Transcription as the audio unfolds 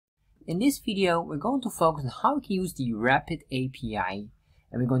in this video, we're going to focus on how we can use the Rapid API,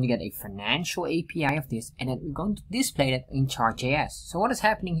 and we're going to get a financial API of this, and then we're going to display that in Chart.js. So what is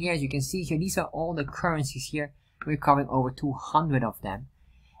happening here, as you can see here, these are all the currencies here. We're covering over 200 of them.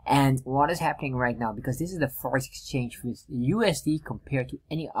 And what is happening right now, because this is the forex exchange with USD compared to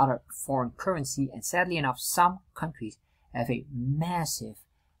any other foreign currency, and sadly enough, some countries have a massive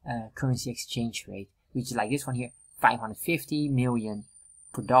currency exchange rate, which is like this one here, 550 million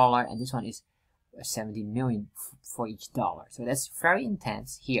per dollar, and this one is 70 million for each dollar. So that's very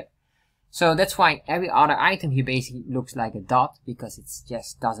intense here. So that's why every other item here basically looks like a dot, because it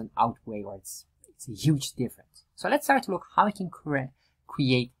just doesn't outweigh, or it's a huge difference. So let's start to look how we can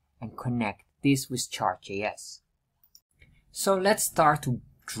create and connect this with Chart.js. So let's start to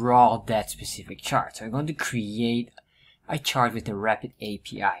draw that specific chart. So we're going to create a chart with the Rapid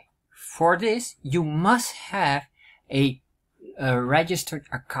API. For this, you must have a registered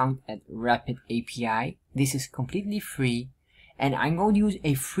account at Rapid API. This is completely free, and I'm going to use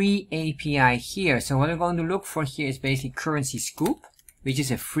a free API here. So what I'm going to look for here is basically currency scoop, which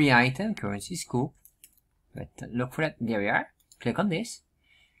is a free item, currency scoop. But look for that. There we are. Click on this.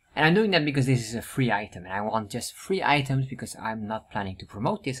 And I'm doing that because this is a free item, and I want just free items because I'm not planning to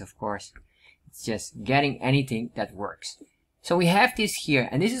promote this, of course. It's just getting anything that works. So we have this here,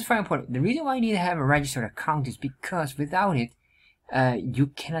 and this is very important. The reason why you need to have a registered account is because without it, you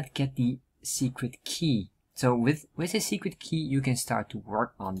cannot get the secret key. So with a secret key, you can start to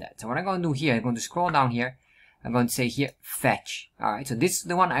work on that. So what I'm going to do here, I'm going to scroll down here. I'm going to say here, fetch. Alright, so this is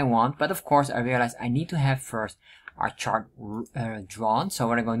the one I want, but of course I realize I need to have first our chart drawn. So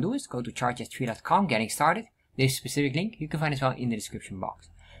what I'm going to do is go to chartjs3.com, getting started. This specific link, you can find as well in the description box.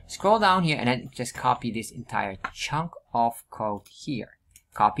 Scroll down here and then just copy this entire chunk of code here.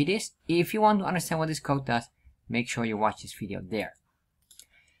 Copy this. If you want to understand what this code does, make sure you watch this video there.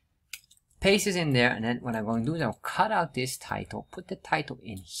 Paste this in there, and then what I'm going to do is I'll cut out this title, put the title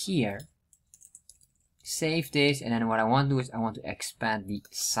in here, save this, and then what I want to do is I want to expand the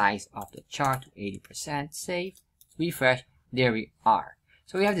size of the chart to 80%, save, refresh, there we are.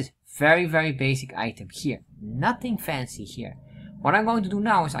 So we have this very, very basic item here, nothing fancy here. What I'm going to do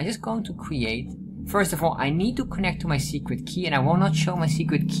now is I'm just going to create, first of all, I need to connect to my secret key, and I will not show my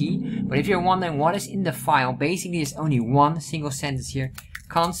secret key, but if you're wondering what is in the file, basically there's only one single sentence here,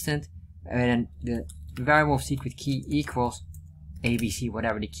 constant, and then the variable of secret key equals ABC,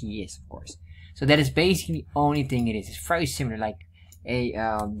 whatever the key is, of course. So that is basically the only thing it is. It's very similar, like a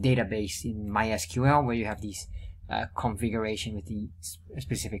database in MySQL, where you have these configuration with the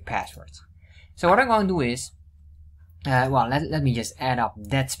specific passwords. So what I'm going to do is, well, let me just add up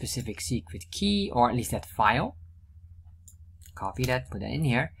that specific secret key, or at least that file. Copy that, put that in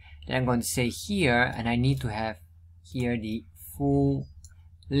here. Then I'm going to say here, and I need to have here the full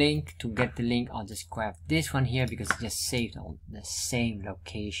link. To get the link, I'll just grab this one here because it's just saved on the same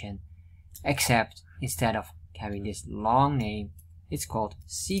location, except instead of having this long name, it's called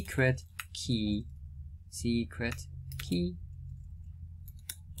secret key.js.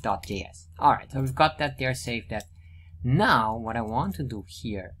 Alright, so we've got that there, save that. Now what I want to do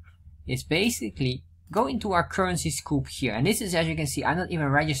here is basically go into our currency scoop here, and this is, as you can see, I'm not even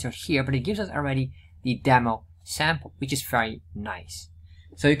registered here, but it gives us already the demo sample, which is very nice.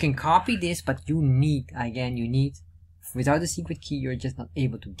 So you can copy this, but you need, without the secret key, you're just not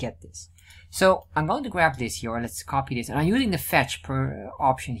able to get this. So I'm going to grab this here, or let's copy this, and I'm using the fetch per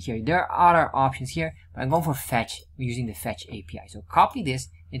option here. There are other options here, but I'm going for fetch using the fetch API. So copy this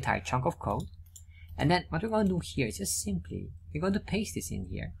entire chunk of code, and then what we're going to do here is just simply, we're going to paste this in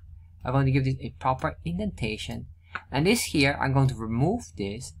here. I'm going to give this a proper indentation, and this here, I'm going to remove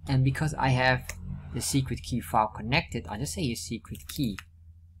this, and because I have the secret key file connected, I'll just say here secret key,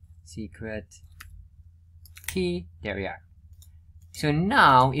 there we are. So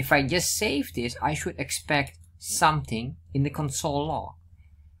now, if I just save this, I should expect something in the console log.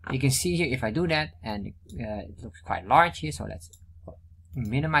 You can see here, if I do that, and it looks quite large here, so let's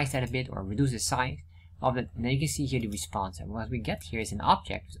minimize that a bit, or reduce the size of it, and then you can see here the response. And what we get here is an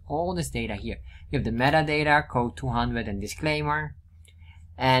object with all this data here. We have the metadata, code 200, and disclaimer.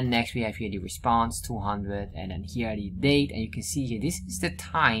 And next we have here the response, 200, and then here the date, and you can see here, this is the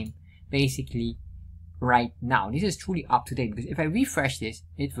time, basically, right now. This is truly up to date, because if I refresh this,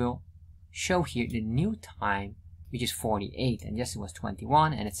 it will show here the new time, which is 48, and just it was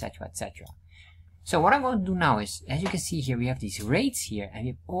 21, and etc, etc. So what I'm going to do now is, as you can see here, we have these rates here, and we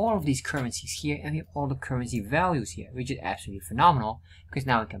have all of these currencies here, and we have all the currency values here, which is absolutely phenomenal, because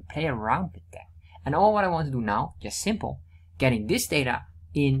now we can play around with that. And all what I want to do now, just simple, getting this data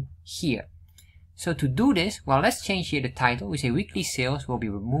in here. So to do this, well, let's change here the title. We say weekly sales will be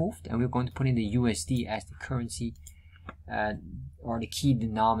removed, and we're going to put in the USD as the currency or the key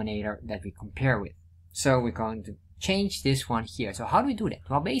denominator that we compare with. So we're going to change this one here. So how do we do that?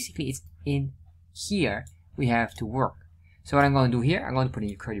 Well, basically it's in here we have to work. So what I'm going to do here, I'm going to put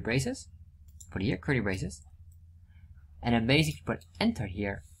in curly braces, put here curly braces, and then basically put enter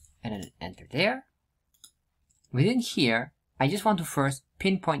here, and then enter there. Within here, I just want to first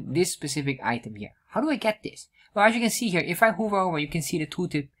pinpoint this specific item here. How do I get this? Well, as you can see here, if I hover over, you can see the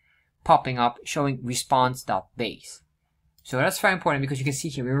tooltip popping up showing response.base. So that's very important because you can see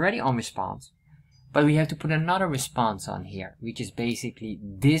here we're already on response, but we have to put another response on here, which is basically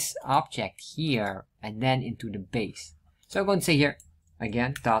this object here and then into the base. So I'm going to say here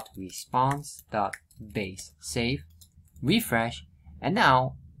again dot response dot base, save, refresh, and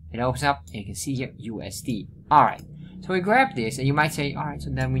now it opens up and you can see here USD. Alright, so we grab this and you might say, alright, so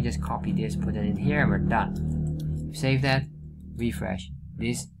then we just copy this, put it in here, and we're done. Save that, refresh.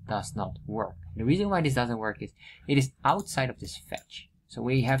 This does not work. The reason why this doesn't work is it is outside of this fetch. So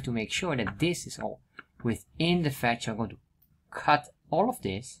we have to make sure that this is all within the fetch. So I'm going to cut all of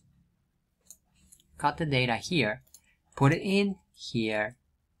this, cut the data here, put it in here,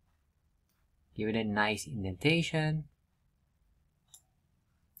 give it a nice indentation.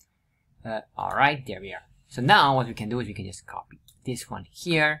 Alright, there we are. So now what we can do is we can just copy this one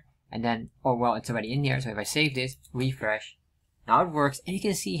here, and then, oh well, it's already in here. So if I save this, refresh, now it works, and you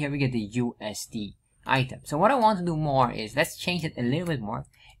can see here we get the USD item. So what I want to do more is, let's change it a little bit more,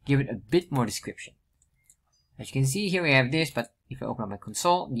 give it a bit more description. As you can see here we have this, but if I open up my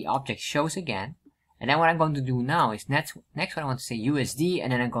console, the object shows again. And then what I'm going to do now is, next what I want to say USD,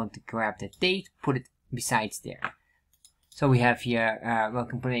 and then I'm going to grab the date, put it besides there. So we have here, we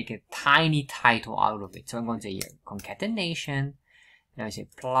can make a tiny title out of it. So I'm going to say here concatenation, and I say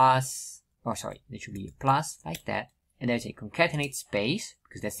plus, or sorry, there should be a plus like that. And then I say concatenate space,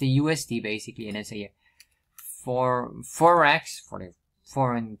 because that's the USD basically, and then say here forex, for the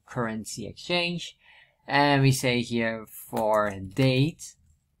foreign currency exchange. And we say here for date,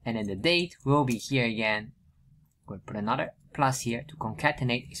 and then the date will be here again. I'm going to put another plus here to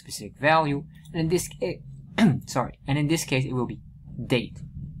concatenate a specific value, and in this sorry, and in this case it will be date.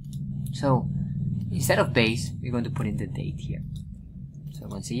 So instead of base, we're going to put in the date here. So I'm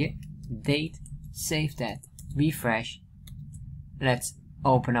going to say here date, save that, refresh. Let's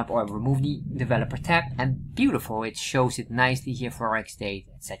open up or remove the developer tab, and beautiful, it shows it nicely here, forex date,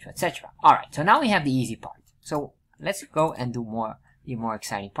 etc, etc. Alright, so now we have the easy part. So let's go and do the more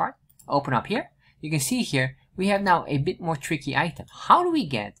exciting part. Open up here. You can see here we have now a bit more tricky item. How do we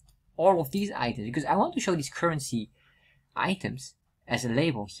get all of these items? Because I want to show these currency items as a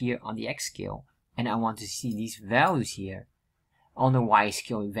label here on the X scale, and I want to see these values here on the Y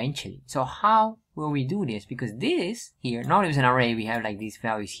scale eventually. So how will we do this? Because this here, not as an array, we have like these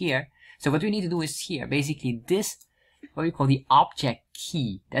values here. So what we need to do is here, basically this, what we call the object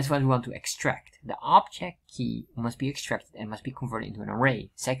key. That's what we want to extract. The object key must be extracted and must be converted into an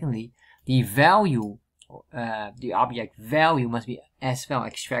array. Secondly, the value, the object value must be as well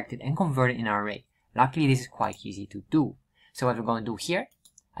extracted and converted in an array. Luckily, this is quite easy to do. So what we're going to do here,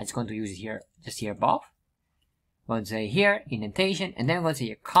 I'm just going to use it here, just here above. I'm going to say here indentation, and then I'm going to say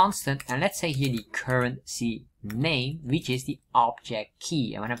here constant, and let's say here the currency name, which is the object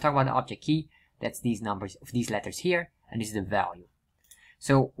key. And when I'm talking about the object key, that's these numbers of these letters here, and this is the value.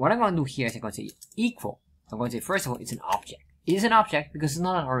 So what I'm going to do here is I'm going to say equal. I'm going to say first of all it's an object. It is an object because it's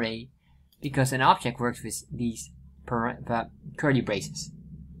not an array, because an object works with these curly braces.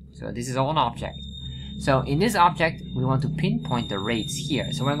 So this is all an object. So in this object we want to pinpoint the rates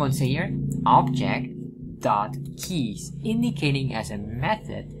here. So what I'm going to say here, object dot keys, indicating as a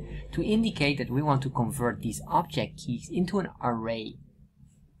method to indicate that we want to convert these object keys into an array.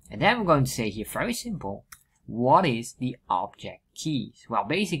 And then we're going to say here, very simple, what is the object keys? Well,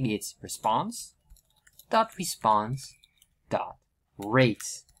 basically it's response dot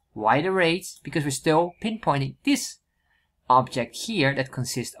rates. Why the rates? Because we're still pinpointing this object here that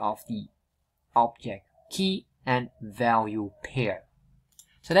consists of the object key and value pair.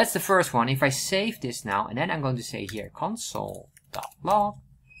 So that's the first one. If I save this now, and then I'm going to say here console.log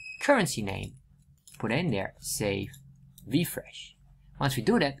currency name, put it in there, save, refresh. Once we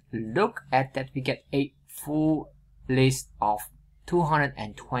do that, look at that, we get a full list of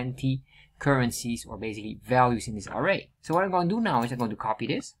 220 currencies, or basically values in this array. So what I'm going to do now is I'm going to copy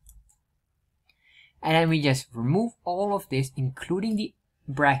this, and then we just remove all of this, including the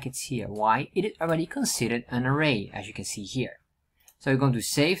brackets here. Why? It is already considered an array, as you can see here. So we're going to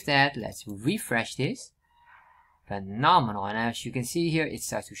save that. Let's refresh this. Phenomenal. And as you can see here, it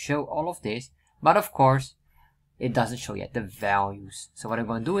starts to show all of this. But of course, it doesn't show yet the values. So what I'm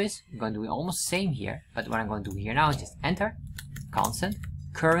going to do is, I'm going to do almost the same here, but what I'm going to do here now is just enter constant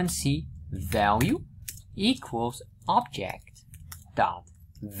currency value equals object dot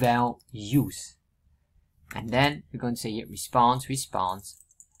values. And then we're going to say here response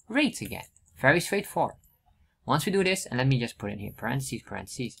rates again. Very straightforward. Once we do this, and let me just put in here parentheses,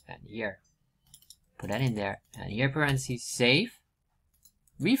 and here put that in there, and here parentheses, save,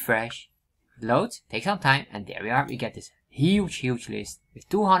 refresh, load, take some time, and there we are. We get this huge list with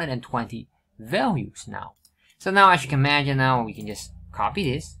 220 values now. So now, as you can imagine, now we can just copy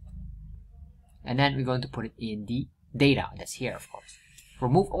this, and then we're going to put it in the data that's here, of course.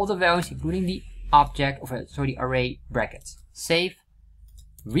 Remove all the values, including the object, the array brackets. Save,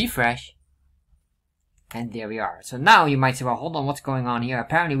 refresh, and there we are. So now you might say, well, hold on, what's going on here?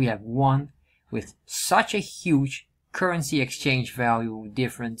 Apparently we have one with such a huge currency exchange value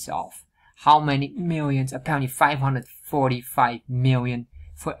difference of how many millions? Apparently 545 million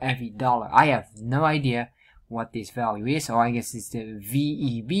for every dollar. I have no idea what this value is. So I guess it's the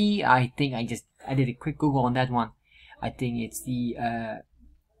VEB. I think I did a quick Google on that one. I think it's the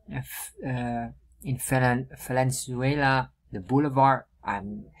in Venezuela, the boulevard.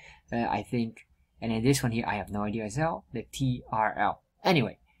 I think, and in this one here, I have no idea as well. The TRL.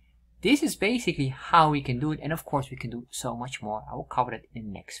 Anyway, this is basically how we can do it, and of course we can do so much more. I will cover it in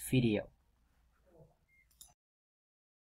the next video.